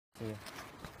to you.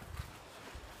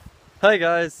 Hey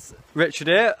guys, Richard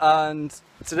here, and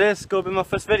today's going to be my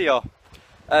first video.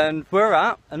 And we're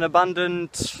at an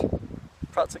abandoned,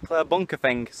 practically a bunker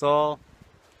thing. So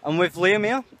I'm with Liam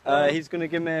here. He's going to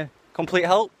give me complete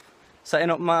help setting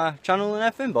up my channel and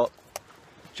everything, but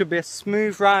it should be a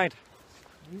smooth ride.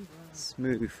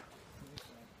 Smooth.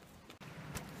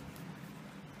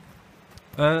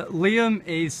 Liam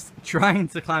is trying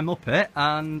to climb up it,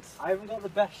 and I haven't got the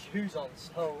best shoes on,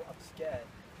 so I'm scared.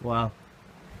 wow.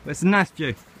 But it's a nice view.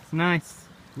 It's a nice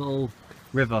little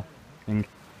river thing.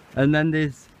 And then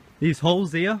there's these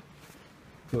holes here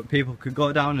that people could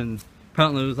go down, and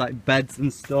apparently there's like beds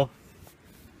and stuff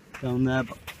down there,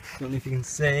 but I don't know if you can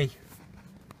see.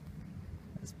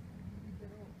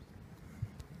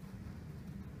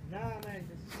 Nah, mate,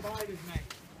 there's spiders, mate.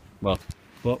 Well,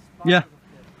 but yeah.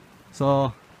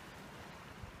 So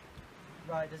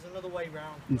right, there's another way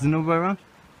round. there's another way around.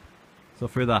 So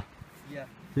through there. Yeah.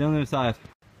 The other side.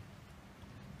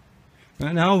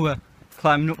 Right now we're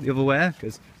climbing up the other way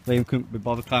because Liam couldn't be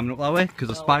bothered climbing up that way because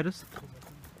of spiders.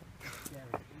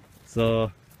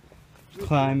 So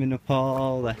climbing up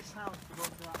all this.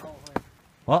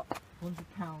 What? £100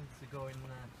 to go in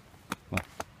there. What?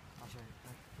 I'll show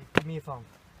you. Give me your phone.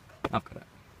 I've got it.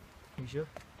 You sure?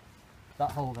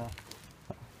 That hole there.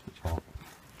 Which hole?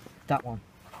 That one.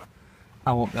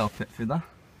 I won't be able to fit through that.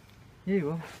 Yeah, you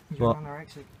will. You're What? on our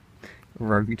exit.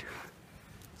 Road.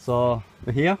 So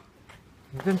we're here,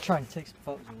 We're going to try and take some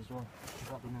photos as well.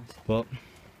 That'd be nice. but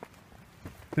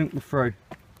I think we're through.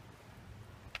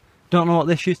 Don't know what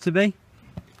this used to be.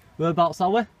 Whereabouts are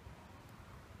we?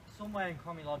 Somewhere in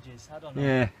Crommy Lodges, I don't know.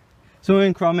 Yeah. Somewhere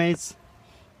in Crommy's.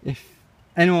 If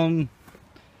anyone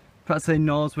perhaps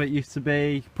knows where it used to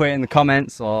be, put it in the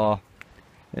comments, or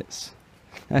it's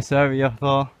a nice area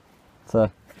though.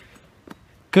 So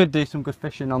could do some good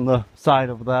fishing on the side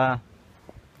over there.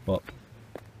 But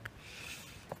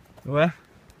where?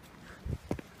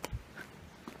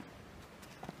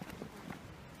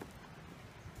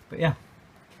 But yeah,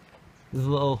 there's a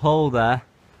little hole there.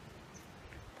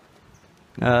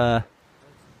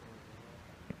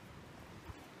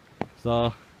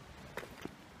 So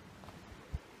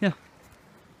yeah,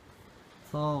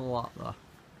 it's all up there.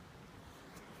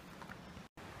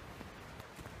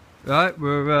 Right,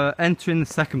 we're entering the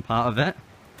second part of it,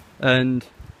 and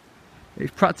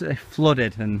it's practically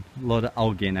flooded and a load of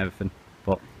algae and everything,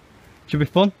 but should be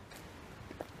fun.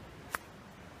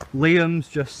 Liam's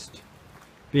just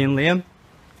being Liam.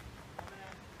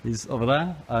 He's over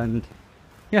there, and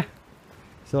yeah,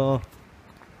 so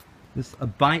there's a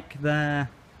bike there,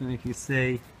 I don't know if you can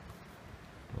see,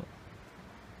 but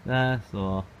there,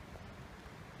 so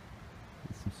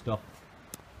there's some stuff,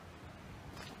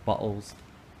 bottles.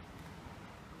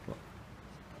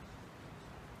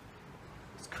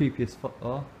 Creepy as fuck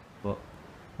though, but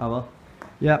oh well.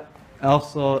 Yeah,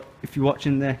 also if you're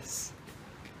watching this,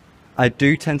 I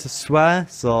do tend to swear,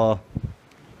 so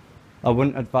I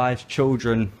wouldn't advise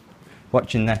children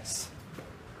watching this.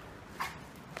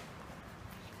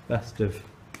 Best of.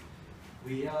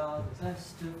 We are the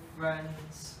best of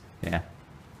friends. Yeah.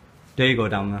 There you go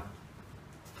down there.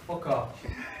 Fuck off.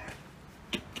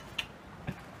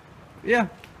 Yeah.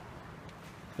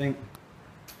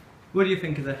 What do you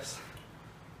think of this?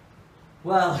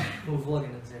 Well, we're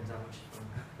vlogging at the same time, which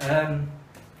is fun.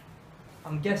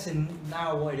 I'm guessing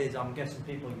now what it is, I'm guessing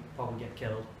people probably get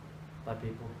killed by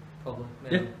people. Probably.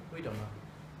 Maybe. Yeah. We don't know.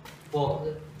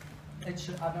 But it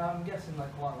should, I'm guessing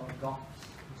like quite a lot of goths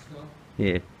and stuff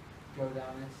Yeah. go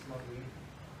down this, like we.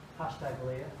 Hashtag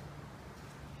Leah.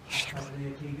 Hashtag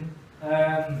Leah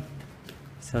Keegan.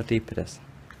 See how deep it is.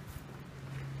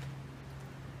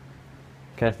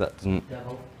 Okay, that doesn't.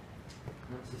 Devil.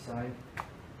 That's the sign.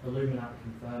 Illuminati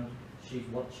confirmed. She's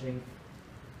watching.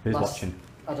 Who's watching?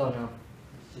 I don't know.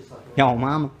 It's just like a Yo,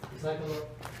 mama. It's like a little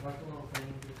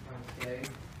thing just trying to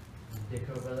stay. Dick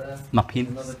over there. My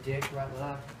penis. Another dick right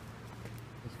there.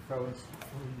 He's throwing stuff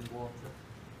in the water.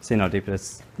 See how deep it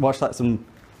is. Watch like some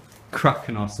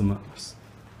kraken or something.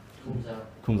 Comes out.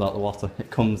 Comes out the water.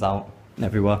 It comes out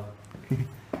everywhere.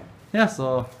 Yeah,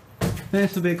 so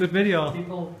this will be a good video.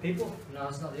 People. No,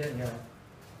 it's not the end yet.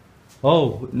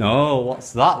 Oh no,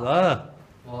 what's that there?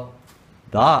 What?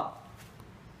 That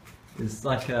is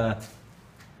like a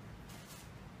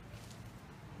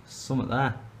something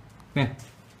there. Yeah.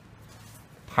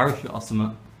 Parachute or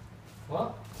something.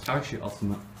 What? Parachute or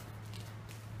something.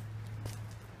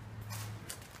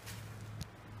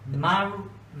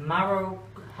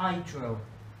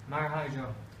 Marohydro.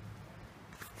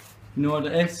 You know what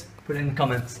it is? Put it in the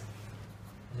comments. Is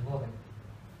it vlogging?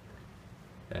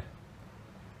 Yeah.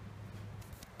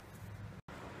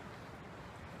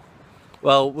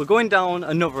 Well, we're going down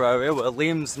another area where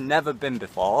Liam's never been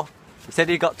before. He said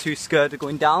he got too scared of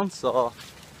going down, so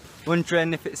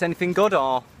wondering if it's anything good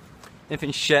or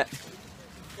anything shit.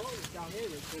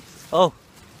 Oh,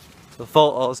 the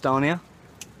photos down here.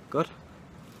 Good.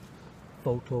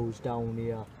 Photos down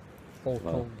here. Photos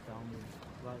down here.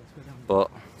 Right, let's go down. But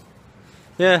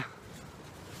yeah,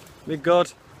 we're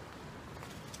good.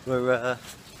 We're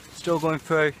still going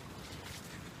through.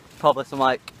 Probably some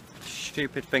like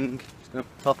stupid thing is going to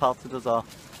pop out at us or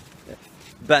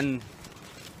Ben.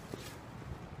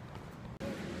 Can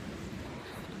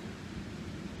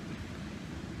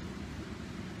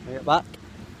I get back?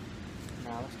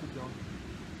 Nah, let's keep going.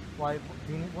 Why?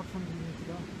 What one do you need to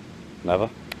go? Never.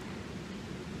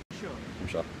 Sure. I'm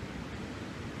sure.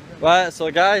 Right,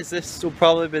 so guys, this will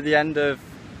probably be the end of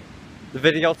the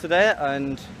video today,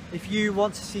 and if you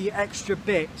want to see extra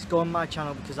bits, go on my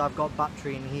channel because I've got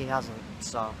battery and he hasn't,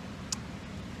 so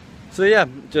yeah,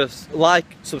 just like,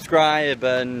 subscribe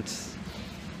and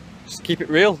just keep it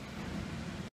real.